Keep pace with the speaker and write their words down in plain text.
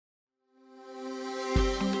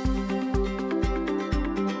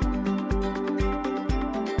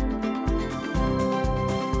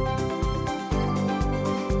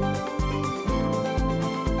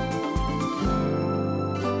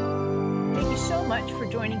so much for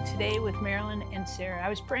joining today with Marilyn and Sarah. I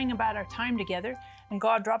was praying about our time together, and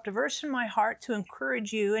God dropped a verse in my heart to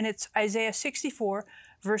encourage you, and it's Isaiah 64,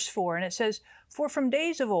 verse 4, and it says, "For from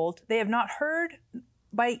days of old they have not heard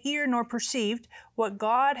by ear nor perceived what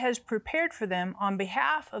God has prepared for them on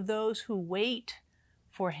behalf of those who wait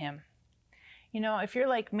for Him." You know, if you're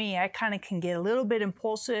like me, I kind of can get a little bit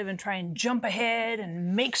impulsive and try and jump ahead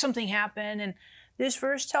and make something happen, and this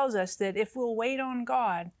verse tells us that if we'll wait on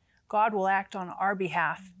God, God will act on our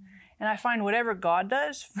behalf. And I find whatever God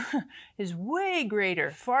does is way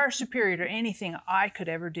greater, far superior to anything I could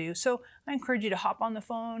ever do. So I encourage you to hop on the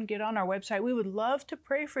phone, get on our website. We would love to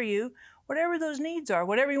pray for you, whatever those needs are,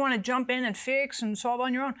 whatever you want to jump in and fix and solve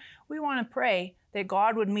on your own. We want to pray that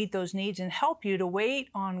God would meet those needs and help you to wait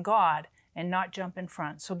on God and not jump in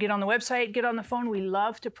front. So get on the website, get on the phone. We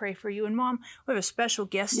love to pray for you. And Mom, we have a special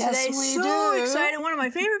guest today. We so do. Excited. One of my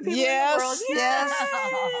favorite people in the world.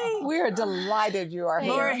 Yes. We are delighted you are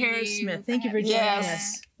here. Laura Harris-Smith, thank you for joining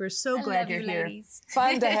us. We're so glad you're here. Ladies.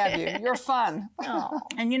 Fun to have you. You're fun.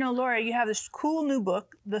 And you know, Laura, you have this cool new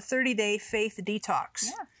book, The 30-Day Faith Detox.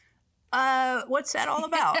 Yeah. What's that all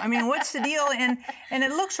about? I mean, what's the deal? And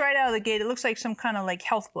it looks right out of the gate, it looks like some kind of like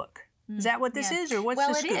health book. Is that what this is, or what's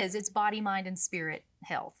this? Well, it is. It's body, mind, and spirit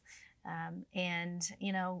health. And,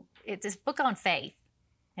 you know, it's a book on faith.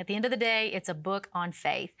 At the end of the day, it's a book on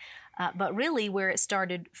faith. But really where it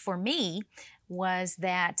started for me was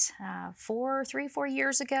that 4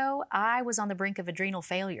 years ago, I was on the brink of adrenal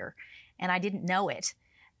failure, and I didn't know it.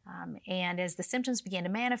 And as the symptoms began to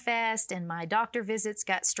manifest and my doctor visits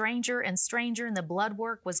got stranger and stranger and the blood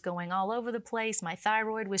work was going all over the place, my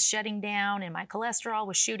thyroid was shutting down and my cholesterol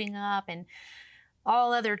was shooting up, and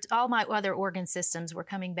all my other organ systems were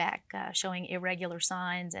coming back showing irregular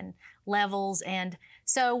signs and levels. And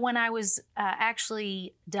so when I was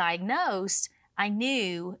actually diagnosed, I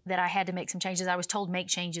knew that I had to make some changes. I was told make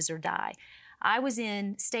changes or die. I was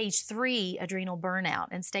in stage 3 adrenal burnout,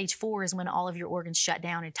 and stage 4 is when all of your organs shut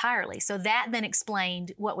down entirely. So that then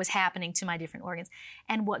explained what was happening to my different organs.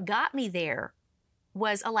 And what got me there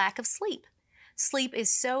was a lack of sleep. Sleep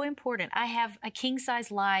is so important. I have a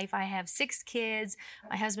king-size life. I have 6 kids.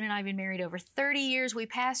 My husband and I have been married over 30 years. We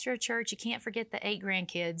pastor a church. You can't forget the 8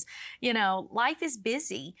 grandkids. You know, life is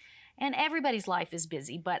busy. And everybody's life is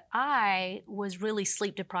busy, but I was really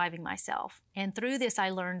sleep depriving myself. And through this, I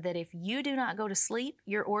learned that if you do not go to sleep,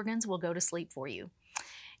 your organs will go to sleep for you.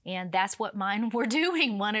 And that's what mine were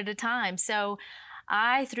doing, one at a time. So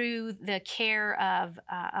I, through the care of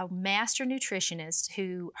a master nutritionist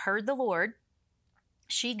who heard the Lord,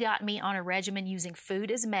 she got me on a regimen using food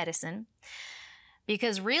as medicine.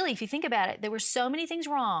 Because really, if you think about it, there were so many things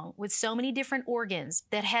wrong with so many different organs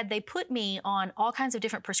that had they put me on all kinds of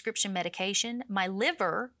different prescription medication, my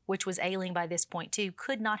liver, which was ailing by this point too,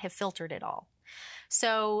 could not have filtered it all.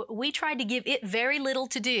 So we tried to give it very little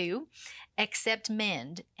to do except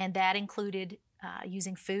mend, and that included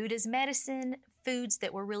using food as medicine, foods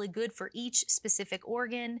that were really good for each specific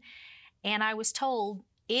organ. And I was told,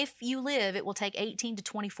 if you live, it will take 18 to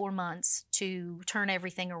 24 months to turn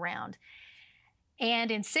everything around.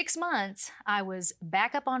 And in 6 months, I was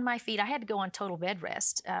back up on my feet. I had to go on total bed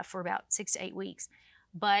rest for about 6 to 8 weeks.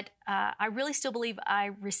 But I really still believe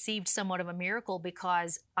I received somewhat of a miracle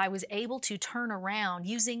because I was able to turn around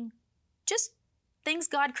using just things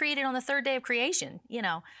God created on the 3rd day of creation, you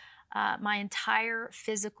know, my entire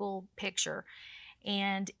physical picture.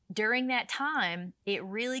 And during that time, it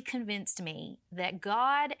really convinced me that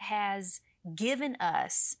God has given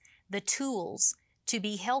us the tools to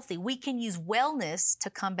be healthy. We can use wellness to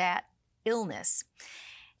combat illness.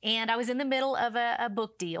 And I was in the middle of a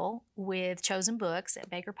book deal with Chosen Books at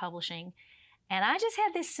Baker Publishing, and I just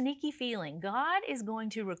had this sneaky feeling God is going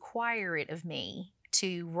to require it of me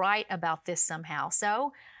to write about this somehow.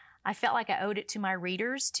 So I felt like I owed it to my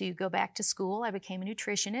readers to go back to school. I became a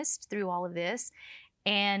nutritionist through all of this,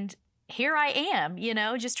 and here I am, you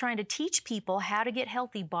know, just trying to teach people how to get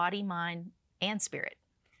healthy body, mind, and spirit.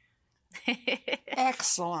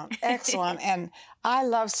 Excellent, excellent. And I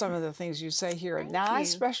love some of the things you say here. Now, I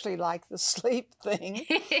especially like the sleep thing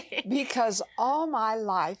because all my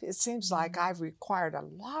life, it seems like I've required a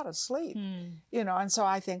lot of sleep, you know, and so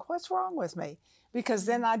I think, what's wrong with me? Because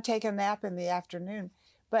then I'd take a nap in the afternoon.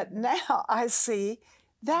 But now I see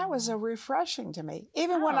that was a refreshing to me.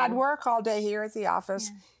 Even when I'd work all day here at the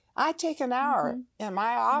office, I'd take an hour in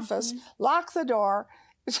my office, lock the door,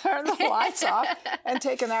 turn the lights off, and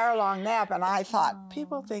take an hour-long nap. And I thought,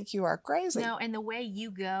 people think you are crazy. No, and the way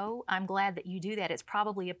you go, I'm glad that you do that. It's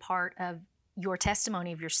probably a part of your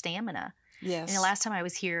testimony of your stamina. Yes. And the last time I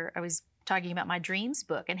was here, I was talking about my dreams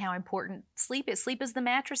book and how important sleep is. Sleep is the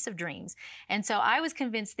mattress of dreams. And so I was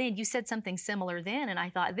convinced then, you said something similar then, and I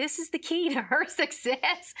thought this is the key to her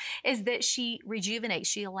success, is that she rejuvenates.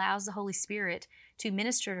 She allows the Holy Spirit to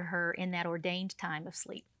minister to her in that ordained time of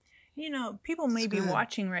sleep. You know, people may be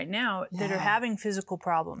watching right now that are having physical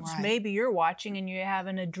problems. Right. Maybe you're watching and you have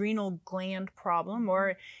an adrenal gland problem,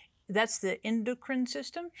 or that's the endocrine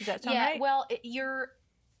system. Does that sound right? Yeah, well,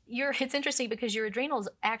 it's interesting because your adrenals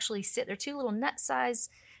actually sit, they're two little nut-size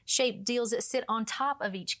shaped deals that sit on top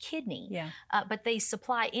of each kidney. Yeah. But they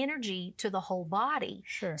supply energy to the whole body.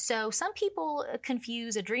 Sure. So some people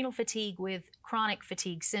confuse adrenal fatigue with chronic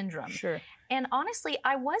fatigue syndrome. Sure. And honestly,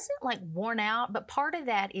 I wasn't like worn out, but part of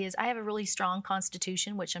that is I have a really strong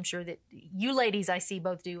constitution, which I'm sure that you ladies I see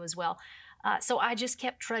both do as well. So I just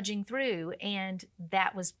kept trudging through, and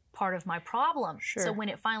that was part of my problem. Sure. So when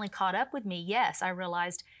it finally caught up with me, yes, I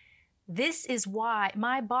realized this is why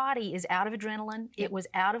my body is out of adrenaline. Yep. It was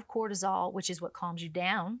out of cortisol, which is what calms you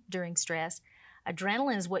down during stress.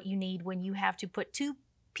 Adrenaline is what you need when you have to put two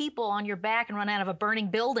people on your back and run out of a burning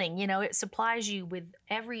building. You know, it supplies you with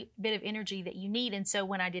every bit of energy that you need. And so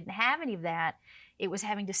when I didn't have any of that, it was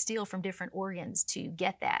having to steal from different organs to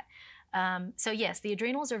get that. So yes, the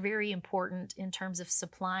adrenals are very important in terms of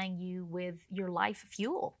supplying you with your life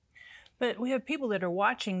fuel. But we have people that are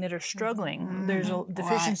watching that are struggling. Mm-hmm. There's a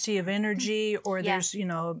deficiency of energy, or there's,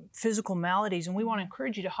 physical maladies. And we want to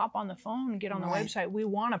encourage you to hop on the phone and get on the website. We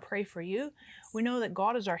want to pray for you. Yes. We know that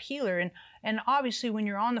God is our healer. And obviously when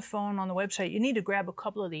you're on the phone, on the website, you need to grab a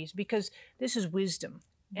couple of these, because this is wisdom.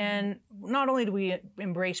 And not only do we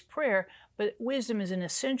embrace prayer, but wisdom is an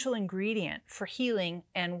essential ingredient for healing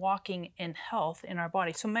and walking in health in our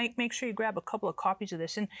body. So make sure you grab a couple of copies of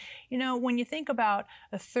this. And, when you think about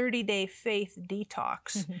a 30-day faith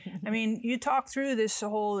detox, I mean, you talk through this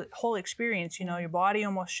whole experience. Your body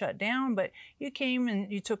almost shut down, but you came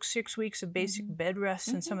and you took 6 weeks of basic bed rest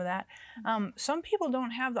and some of that. Some people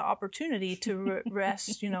don't have the opportunity to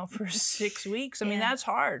rest, for 6 weeks. I mean, that's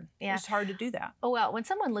hard. Yeah. It's hard to do that. Oh, well, when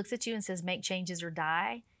someone looks at you and says, make changes or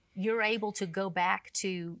die, you're able to go back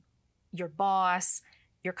to your boss,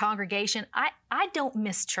 your congregation. I don't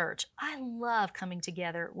miss church. I love coming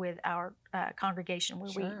together with our congregation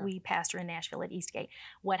where we pastor in Nashville at Eastgate.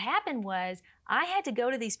 What happened was I had to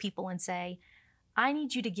go to these people and say, I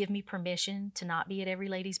need you to give me permission to not be at every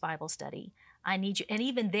ladies' Bible study. I need you. And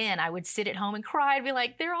even then I would sit at home and cry and be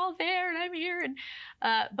like, they're all there and I'm here. And,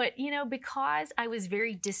 but because I was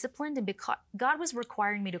very disciplined and because God was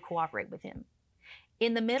requiring me to cooperate with him.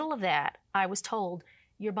 In the middle of that, I was told,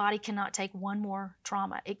 your body cannot take one more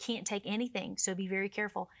trauma. It can't take anything, so be very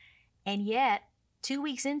careful. And yet, 2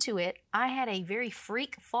 weeks into it, I had a very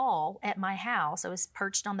freak fall at my house. I was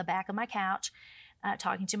perched on the back of my couch,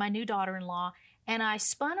 talking to my new daughter-in-law, and I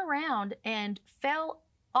spun around and fell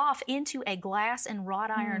off into a glass and wrought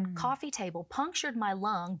iron coffee table, punctured my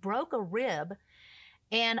lung, broke a rib.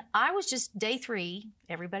 And I was just day 3,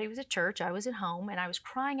 everybody was at church, I was at home, and I was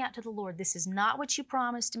crying out to the Lord, this is not what you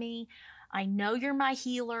promised me. I know you're my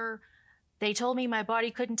healer. They told me my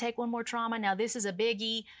body couldn't take one more trauma. Now this is a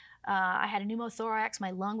biggie. I had a pneumothorax,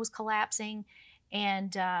 my lung was collapsing,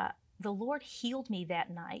 and the Lord healed me that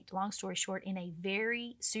night, long story short, in a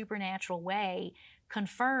very supernatural way,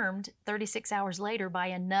 confirmed 36 hours later by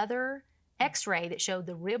another x-ray that showed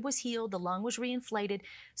the rib was healed, the lung was reinflated.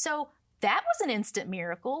 So that was an instant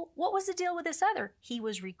miracle. What was the deal with this other? He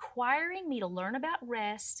was requiring me to learn about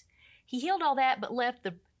rest. He healed all that, but left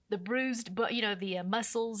the bruised, the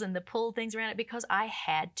muscles and the pulled things around it because I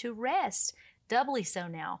had to rest. Doubly so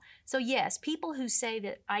now. So yes, people who say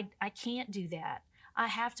that I can't do that, I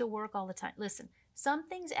have to work all the time. Listen,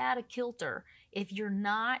 something's out of kilter if you're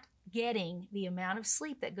not getting the amount of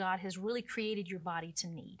sleep that God has really created your body to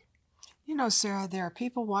need. Sarah, there are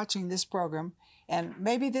people watching this program, and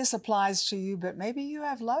maybe this applies to you, but maybe you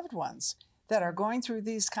have loved ones that are going through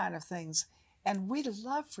these kind of things, and we'd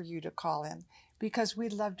love for you to call in because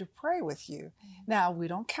we'd love to pray with you. Now, we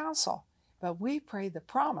don't counsel, but we pray the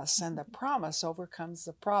promise, and the promise overcomes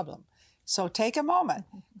the problem. So take a moment,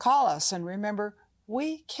 call us, and remember,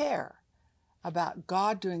 we care about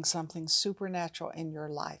God doing something supernatural in your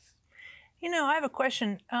life. I have a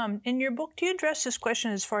question. In your book, do you address this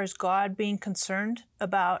question as far as God being concerned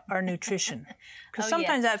about our nutrition? Because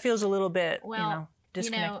sometimes that feels a little bit,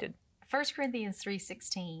 disconnected. 1 Corinthians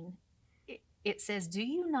 3:16, it says, do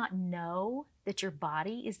you not know that your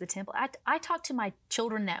body is the temple? I talk to my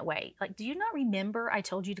children that way. Like, do you not remember I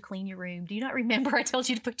told you to clean your room? Do you not remember I told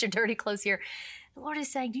you to put your dirty clothes here? The Lord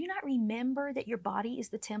is saying, do you not remember that your body is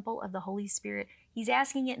the temple of the Holy Spirit? He's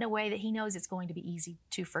asking it in a way that he knows it's going to be easy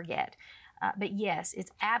to forget. But yes,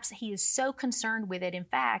 he is so concerned with it. In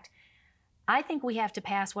fact, I think we have to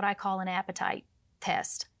pass what I call an appetite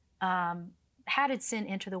test. How did sin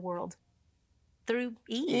enter the world? Through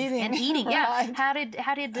Eve and eating. Right. Yeah.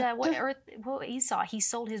 How did what Esau? He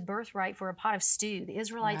sold his birthright for a pot of stew. The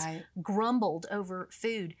Israelites grumbled over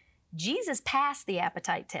food. Jesus passed the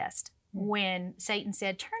appetite test when Satan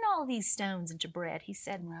said, "Turn all these stones into bread." He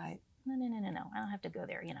said, "No. I don't have to go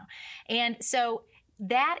there, And so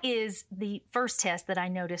that is the first test that I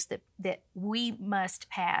noticed that we must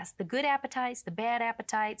pass. The good appetites, the bad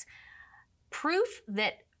appetites. Proof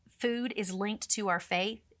that food is linked to our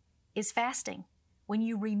faith is fasting. When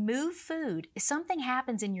you remove food, something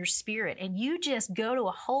happens in your spirit and you just go to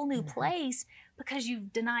a whole new place because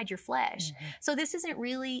you've denied your flesh. So this isn't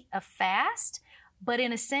really a fast, but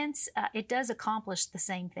in a sense, it does accomplish the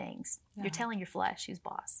same things. You're telling your flesh who's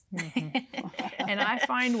boss. And I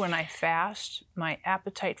find when I fast, my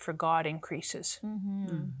appetite for God increases.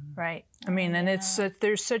 Right? I mean, and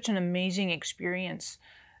there's such an amazing experience.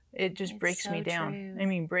 It just breaks me down. True. I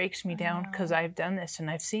mean, breaks me down because I've done this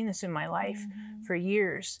and I've seen this in my life for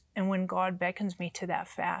years. And when God beckons me to that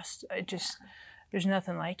fast, there's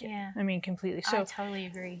nothing like it. Yeah. I mean, completely. So I totally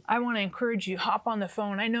agree. I want to encourage you, hop on the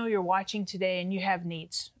phone. I know you're watching today and you have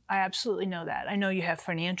needs. I absolutely know that. I know you have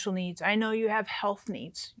financial needs. I know you have health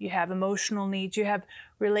needs. You have emotional needs. You have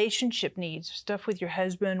relationship needs, stuff with your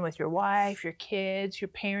husband, with your wife, your kids, your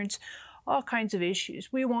parents, all kinds of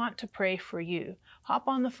issues. We want to pray for you. Hop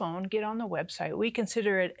on the phone, get on the website. We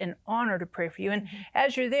consider it an honor to pray for you. And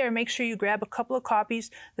as you're there, make sure you grab a couple of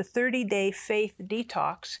copies, the 30-Day Faith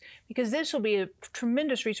Detox, because this will be a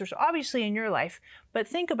tremendous resource, obviously in your life, but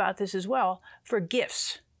think about this as well for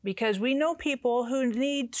gifts. Because we know people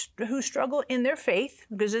who struggle in their faith,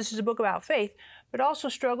 because this is a book about faith, but also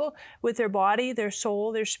struggle with their body, their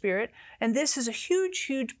soul, their spirit. And this is a huge,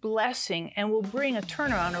 huge blessing and will bring a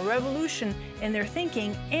turnaround, a revolution in their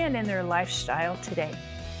thinking and in their lifestyle today.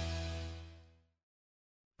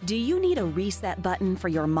 Do you need a reset button for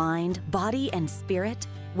your mind, body, and spirit?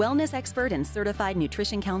 Wellness expert and certified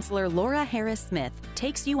nutrition counselor Laura Harris-Smith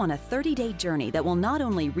takes you on a 30-day journey that will not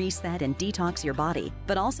only reset and detox your body,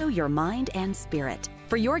 but also your mind and spirit.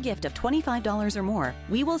 For your gift of $25 or more,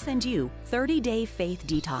 we will send you 30-Day Faith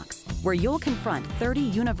Detox, where you'll confront 30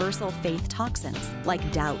 universal faith toxins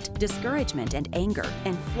like doubt, discouragement, and anger,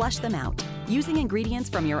 and flush them out. Using ingredients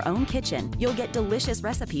from your own kitchen, you'll get delicious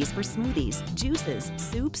recipes for smoothies, juices,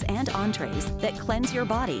 soups, and entrees that cleanse your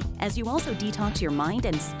body, as you also detox your mind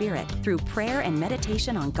and spirit through prayer and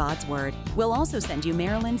meditation on God's Word. We'll also send you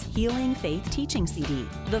Marilyn's Healing Faith Teaching CD.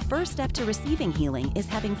 The first step to receiving healing is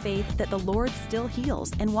having faith that the Lord still heals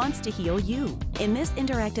and wants to heal you. In this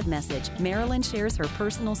interactive message, Marilyn shares her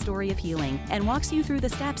personal story of healing and walks you through the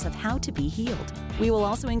steps of how to be healed. We will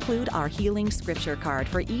also include our healing scripture card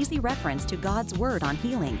for easy reference to God's Word on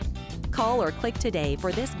healing. Call or click today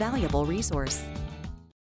for this valuable resource.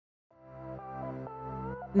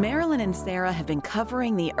 Marilyn and Sarah have been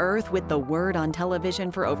covering the earth with the Word on television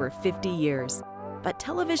for over 50 years. But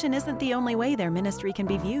television isn't the only way their ministry can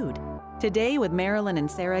be viewed. Today with Marilyn and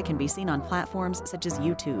Sarah can be seen on platforms such as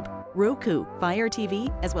YouTube, Roku, Fire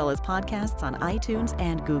TV, as well as podcasts on iTunes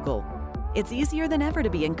and Google. It's easier than ever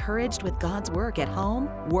to be encouraged with God's work at home,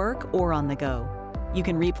 work, or on the go. You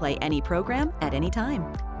can replay any program at any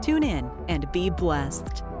time. Tune in and be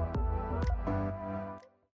blessed.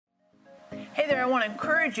 Hey there, I want to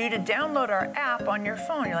encourage you to download our app on your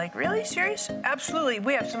phone. You're like, really? Serious? Absolutely.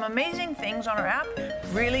 We have some amazing things on our app,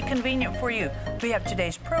 really convenient for you. We have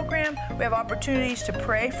today's program. We have opportunities to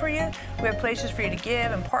pray for you. We have places for you to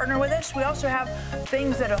give and partner with us. We also have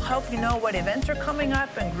things that will help you know what events are coming up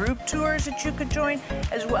and group tours that you could join,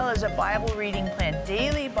 as well as a Bible reading plan,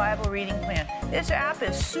 daily Bible reading plan. This app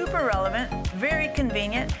is super relevant, very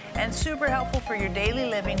convenient, and super helpful for your daily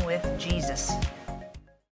living with Jesus.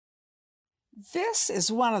 This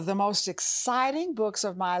is one of the most exciting books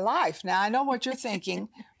of my life. Now, I know what you're thinking.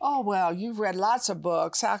 Oh, well, you've read lots of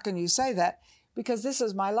books. How can you say that? Because this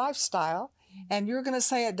is my lifestyle, and you're going to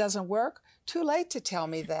say it doesn't work? Too late to tell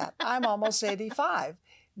me that. I'm almost 85.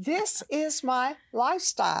 This is my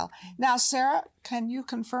lifestyle. Now, Sarah, can you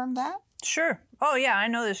confirm that? Sure. Oh, yeah, I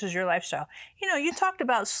know this is your lifestyle. You know, you talked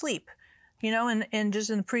about sleep, you know, and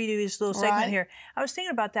just in the previous little segment here. I was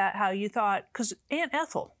thinking about that, how you thought, because Aunt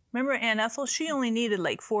Ethel, remember Aunt Ethel? She only needed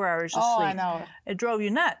like 4 hours of sleep. Oh, I know. It drove you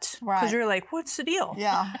nuts. Because you're like, what's the deal?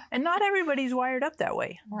 Yeah. And not everybody's wired up that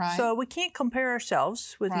way. Right. So we can't compare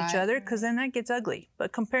ourselves with each other, because then that gets ugly.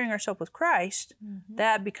 But comparing ourselves with Christ,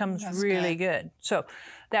 that becomes really good. So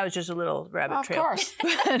That was just a little rabbit trail. Of course.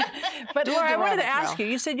 But Do Laura, the I wanted to rabbit ask trail.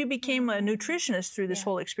 you said you became a nutritionist through this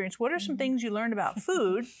whole experience. What are some things you learned about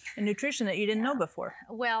food and nutrition that you didn't know before?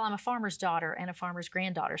 Well, I'm a farmer's daughter and a farmer's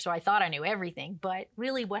granddaughter, so I thought I knew everything. But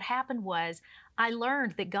really what happened was I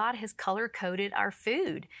learned that God has color-coded our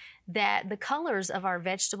food, that the colors of our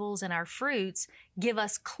vegetables and our fruits give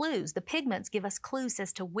us clues. The pigments give us clues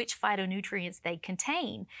as to which phytonutrients they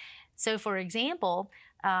contain. So for example,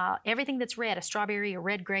 everything that's red, a strawberry, a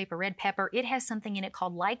red grape, a red pepper, it has something in it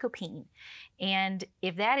called lycopene. And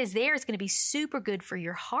if that is there, it's going to be super good for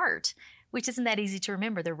your heart, which isn't that easy to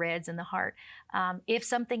remember, the reds in the heart. If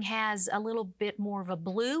something has a little bit more of a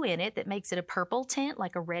blue in it that makes it a purple tint,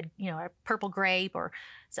 like a red, a purple grape or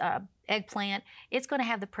eggplant, it's going to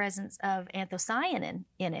have the presence of anthocyanin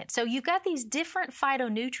in it. So you've got these different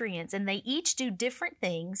phytonutrients, and they each do different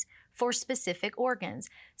things for specific organs.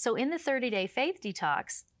 So in the 30-day faith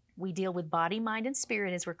detox, we deal with body, mind, and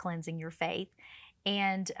spirit as we're cleansing your faith.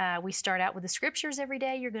 And we start out with the scriptures every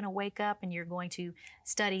day. You're going to wake up and you're going to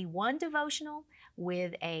study one devotional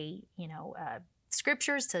with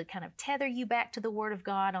scriptures to kind of tether you back to the Word of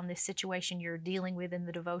God on this situation you're dealing with in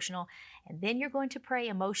the devotional. And then you're going to pray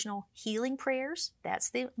emotional healing prayers. That's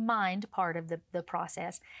the mind part of the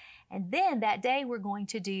process. And then that day we're going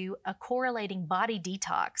to do a correlating body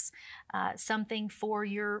detox, something for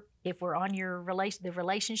if we're on the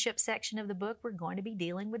relationship section of the book, we're going to be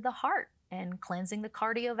dealing with the heart and cleansing the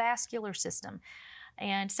cardiovascular system.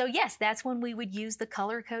 And so yes, that's when we would use the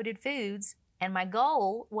color-coded foods. And my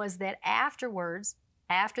goal was that afterwards,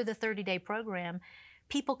 after the 30-day program,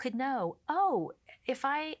 people could know, if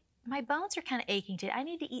my bones are kind of aching today, I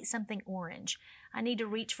need to eat something orange. I need to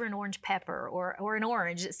reach for an orange pepper or an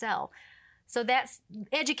orange itself. So that's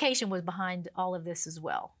education was behind all of this as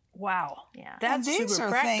well. Wow. Yeah. That's and these super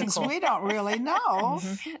are practical. things we don't really know.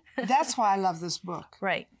 That's why I love this book.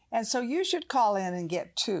 Right. And so you should call in and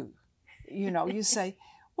get 2. You say,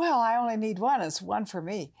 well, I only need 1. It's 1 for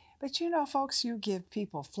me. But folks, you give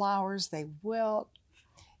people flowers, they wilt.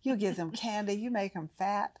 You give them candy, you make them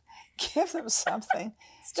fat. Give them something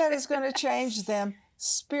that is going to change them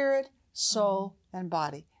spirit, soul, and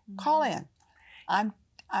body. Call in. I'm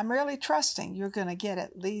really trusting you're going to get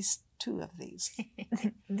at least 2 of these.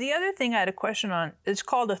 The other thing I had a question on, it's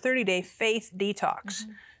called a 30-day faith detox.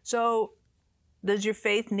 So does your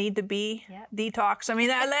faith need to be detox? I mean,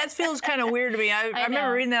 that feels kind of weird to me. I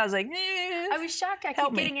remember reading that. I was like, I was shocked. I Help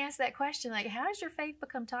keep me. getting asked that question, like, how does your faith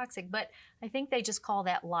become toxic? But I think they just call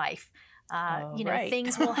that life. Right.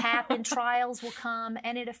 Things will happen, trials will come,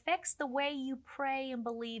 and it affects the way you pray and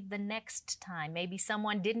believe the next time. Maybe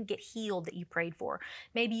someone didn't get healed that you prayed for.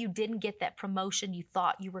 Maybe you didn't get that promotion you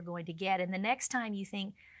thought you were going to get. And the next time you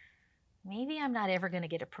think, maybe I'm not ever going to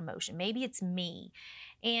get a promotion. Maybe it's me.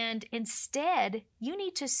 And instead, you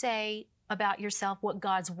need to say about yourself what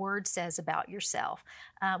God's Word says about yourself.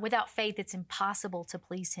 Without faith, it's impossible to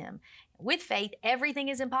please Him. With faith, everything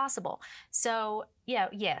is impossible. So,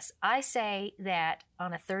 yes, I say that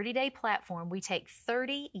on a 30-day platform, we take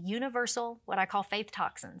 30 universal, what I call faith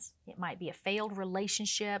toxins. It might be a failed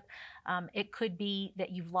relationship. It could be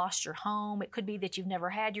that you've lost your home. It could be that you've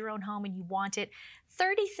never had your own home and you want it.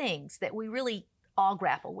 30 things that we really all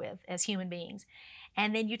grapple with as human beings.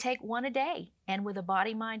 And then you take 1 a day. And with a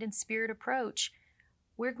body, mind, and spirit approach,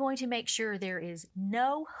 we're going to make sure there is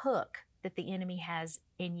no hook that the enemy has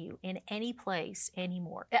in you in any place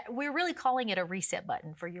anymore. We're really calling it a reset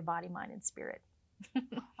button for your body, mind, and spirit.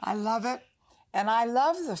 I love it. And I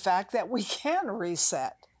love the fact that we can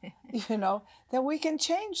reset, that we can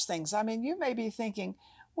change things. I mean, you may be thinking,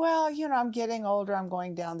 well, I'm getting older, I'm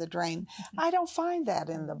going down the drain. I don't find that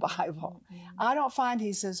in the Bible. I don't find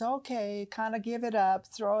he says, okay, kind of give it up,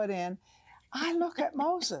 throw it in. I look at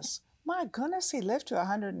Moses. My goodness, he lived to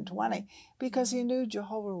 120 because he knew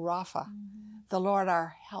Jehovah Rapha, the Lord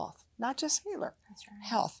our health, not just healer,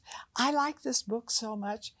 health. I like this book so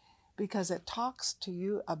much because it talks to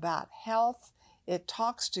you about health. It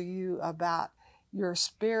talks to you about your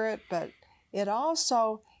spirit, but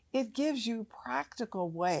it gives you practical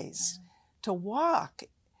ways to walk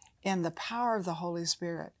in the power of the Holy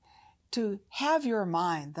Spirit, to have your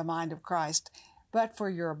mind, the mind of Christ. But for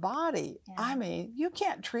your body, I mean, you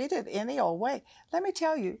can't treat it any old way. Let me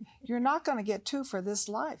tell you, you're not going to get 2 for this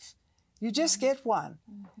life. You just get 1.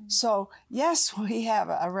 So, yes, we have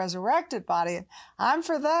a resurrected body, and I'm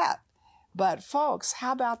for that. But folks,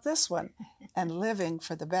 how about this one? And living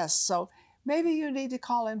for the best. So maybe you need to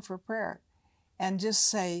call in for prayer and just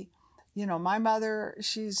say, my mother,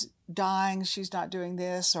 she's dying, she's not doing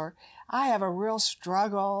this, or I have a real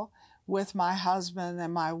struggle with my husband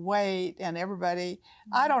and my weight and everybody.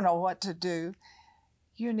 I don't know what to do.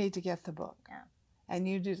 you need to get the book. Yeah. And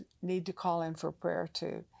you need to call in for prayer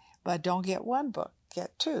too. But don't get one book,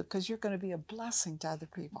 get two, because you're going to be a blessing to other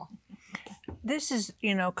people. This is,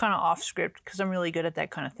 kind of off script, because I'm really good at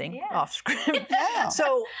that kind of thing, Yeah. off script. Yeah.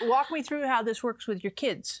 So walk me through how this works with your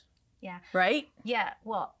kids. Yeah. Right? Yeah.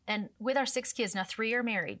 Well, and with our 6 kids, now 3 are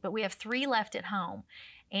married, but we have 3 left at home.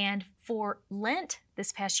 And for Lent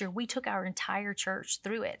this past year, we took our entire church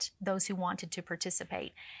through it, those who wanted to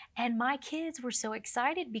participate. And my kids were so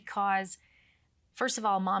excited because, first of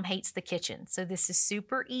all, Mom hates the kitchen. So this is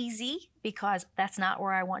super easy because that's not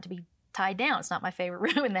where I want to be tied down. It's not my favorite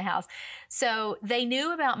room in the house. So they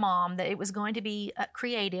knew about Mom that it was going to be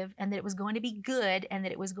creative and that it was going to be good and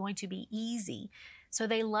that it was going to be easy. So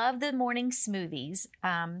they love the morning smoothies.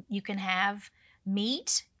 You can have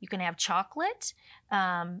meat, you can have chocolate.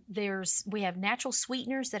 We have natural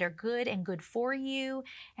sweeteners that are good and good for you.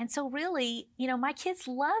 And so really, my kids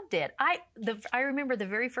loved it. I remember the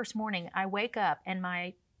very first morning I wake up and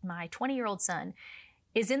my 20-year-old son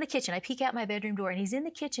is in the kitchen. I peek out my bedroom door and he's in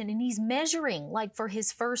the kitchen and he's measuring like for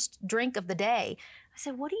his first drink of the day. I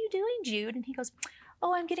said, "What are you doing, Jude?" And he goes,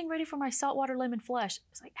 "Oh, I'm getting ready for my saltwater lemon flush." I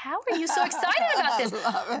was like, "How are you so excited about this?"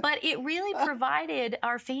 But it really provided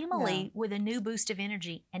our family with a new boost of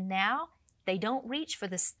energy. And now they don't reach for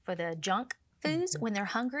the junk foods when they're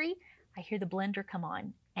hungry. I hear the blender come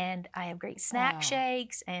on and I have great snack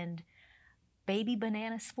shakes and baby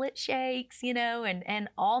banana split shakes, and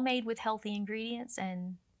all made with healthy ingredients,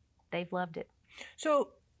 and they've loved it. So,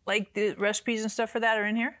 like, the recipes and stuff for that are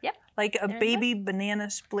in here? Yep. Like a baby banana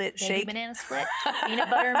split Baby shake? banana split, peanut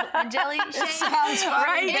butter and jelly shake. Sounds funny,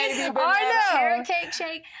 Right? baby banana. I know. Carrot cake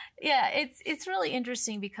shake. Yeah, it's really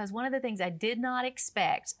interesting because one of the things I did not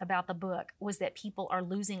expect about the book was that people are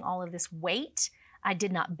losing all of this weight. I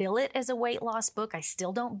did not bill it as a weight loss book. I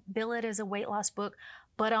still don't bill it as a weight loss book.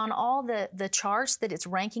 But on all the charts that it's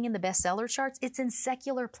ranking in the bestseller charts, it's in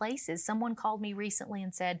secular places. Someone called me recently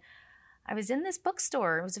and said, "I was in this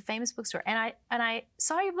bookstore. It was a famous bookstore. And I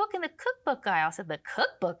saw your book in the cookbook aisle." I said, "The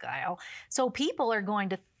cookbook aisle?" So people are going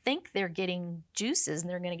to think they're getting juices and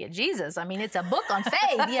they're going to get Jesus. I mean, it's a book on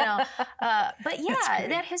faith, But yeah,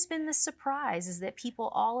 that has been the surprise, is that people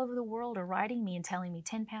all over the world are writing me and telling me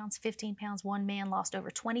 10 pounds, 15 pounds. One man lost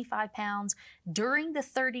over 25 pounds during the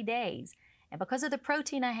 30 days. And because of the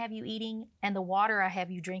protein I have you eating and the water I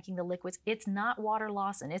have you drinking, the liquids, it's not water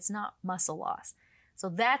loss and it's not muscle loss. So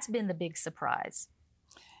that's been the big surprise.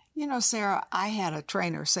 Sarah, I had a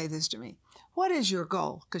trainer say this to me. "What is your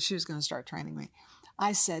goal?" Because she was going to start training me.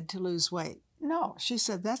 I said, "To lose weight." "No," she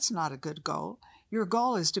said, "that's not a good goal. Your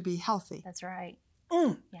goal is to be healthy." That's right.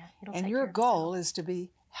 Yeah, it'll take your care of goal is to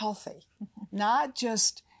be healthy. Not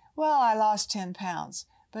just, well, I lost 10 pounds,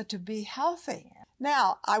 but to be healthy. Yeah.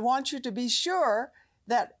 Now, I want you to be sure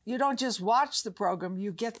that you don't just watch the program,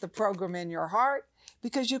 you get the program in your heart,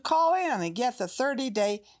 because you call in and get the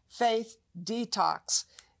 30-day faith detox.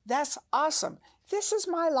 That's awesome. This is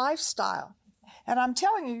my lifestyle. And I'm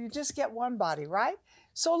telling you, you just get one body, right?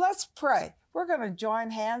 So let's pray. We're going to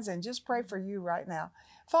join hands and just pray for you right now.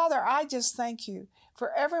 Father, I just thank you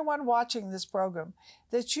for everyone watching this program,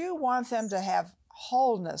 that you want them to have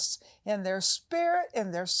wholeness in their spirit,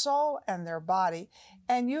 in their soul, and their body.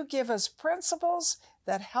 And you give us principles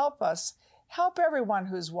that help us, help everyone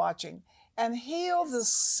who's watching, and heal the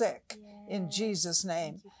sick in Jesus'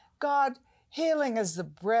 name. God, healing is the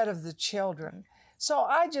bread of the children. So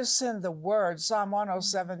I just send the word, Psalm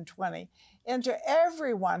 107:20, into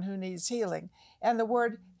everyone who needs healing. And the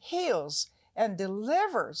word heals and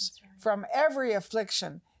delivers from every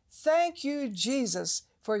affliction. Thank you, Jesus,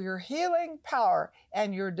 for your healing power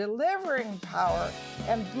and your delivering power.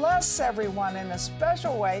 And bless everyone in a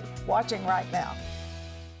special way watching right now.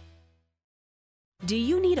 Do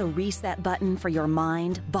you need a reset button for your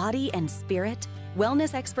mind, body, and spirit?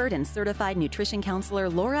 Wellness expert and certified nutrition counselor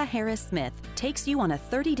Laura Harris-Smith takes you on a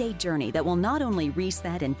 30-day journey that will not only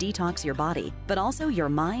reset and detox your body, but also your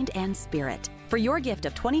mind and spirit. For your gift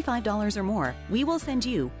of $25 or more, we will send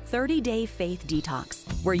you 30-Day Faith Detox,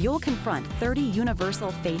 where you'll confront 30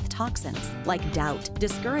 universal faith toxins like doubt,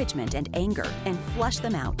 discouragement, and anger, and flush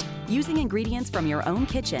them out. Using ingredients from your own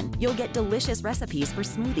kitchen, you'll get delicious recipes for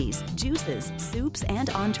smoothies, juices, soups, and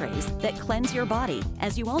entrees that cleanse your body,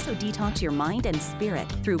 as you also detox your mind and spirit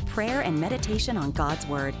through prayer and meditation on God's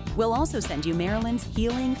Word. We'll also send you Marilyn's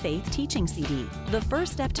Healing Faith Teaching CD. The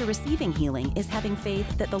first step to receiving healing is having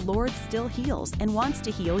faith that the Lord still heals and wants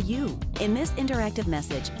to heal you. In this interactive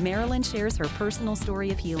message, Marilyn shares her personal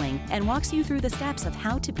story of healing and walks you through the steps of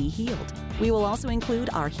how to be healed. We will also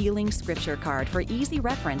include our healing scripture card for easy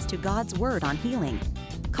reference to God's Word on healing.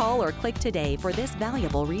 Call or click today for this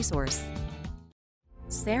valuable resource.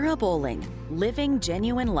 Sarah Bowling, Living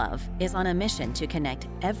Genuine Love, is on a mission to connect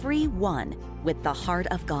everyone with the heart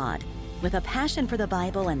of God. With a passion for the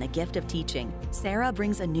Bible and the gift of teaching, Sarah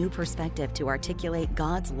brings a new perspective to articulate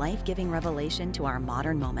God's life-giving revelation to our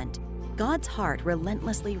modern moment. God's heart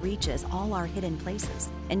relentlessly reaches all our hidden places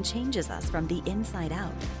and changes us from the inside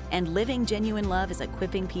out. And Living Genuine Love is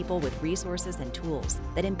equipping people with resources and tools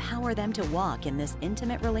that empower them to walk in this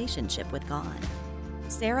intimate relationship with God.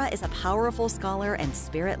 Sarah is a powerful scholar and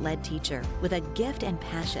spirit-led teacher with a gift and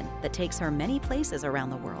passion that takes her many places around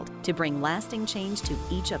the world to bring lasting change to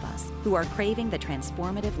each of us who are craving the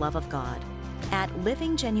transformative love of God. At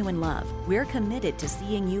Living Genuine Love, we're committed to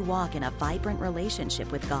seeing you walk in a vibrant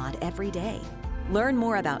relationship with God every day. Learn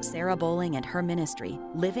more about Sarah Bowling and her ministry,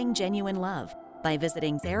 Living Genuine Love, by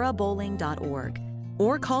visiting sarahbowling.org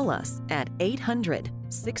or call us at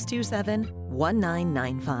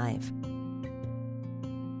 800-627-1995.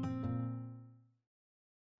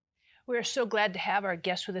 We're so glad to have our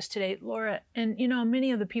guest with us today, Laura. And you know,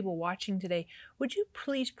 many of the people watching today, would you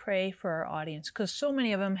please pray for our audience? Because so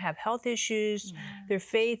many of them have health issues, their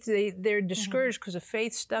faith, they're discouraged because of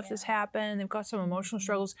faith stuff that's happened. They've got some emotional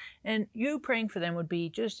struggles. And you praying for them would be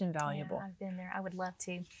just invaluable. Yeah, I've been there. I would love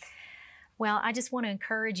to. Well, I just want to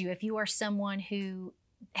encourage you, if you are someone who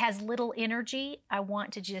has little energy, I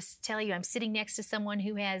want to just tell you, I'm sitting next to someone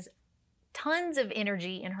who has tons of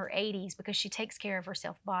energy in her 80s because she takes care of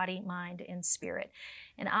herself, body, mind, and spirit.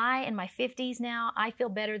 And I, in my 50s now, I feel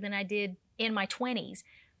better than I did in my 20s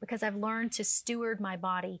because I've learned to steward my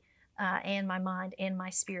body and my mind and my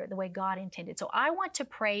spirit the way God intended. So I want to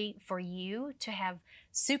pray for you to have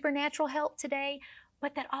supernatural help today,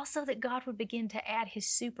 but that also that God would begin to add His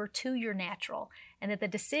super to your natural, and that the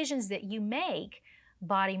decisions that you make,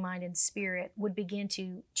 body, mind, and spirit, would begin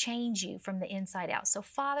to change you from the inside out. So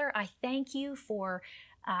Father, I thank you for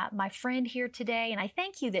my friend here today, and I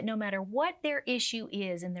thank you that no matter what their issue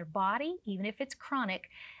is in their body, even if it's chronic,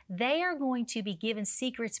 they are going to be given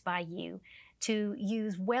secrets by you to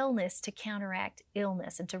use wellness to counteract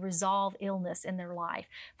illness and to resolve illness in their life.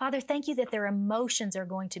 Father, thank you that their emotions are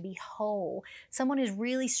going to be whole. Someone who's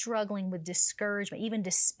really struggling with discouragement, even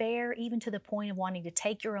despair, even to the point of wanting to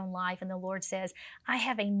take your own life, and the Lord says, I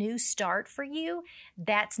have a new start for you.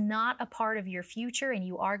 That's not a part of your future, and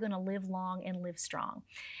you are going to live long and live strong.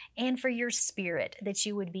 And for your spirit, that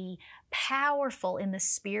you would be powerful in the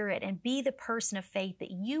spirit and be the person of faith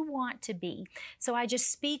that you want to be. So I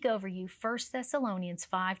just speak over you, 1 Thessalonians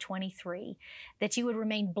 5:23, that you would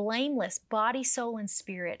remain blameless, body, soul, and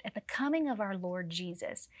spirit at the coming of our Lord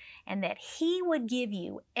Jesus, and that He would give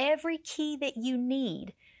you every key that you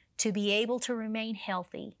need to be able to remain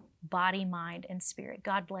healthy, body, mind, and spirit.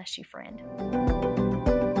 God bless you, friend.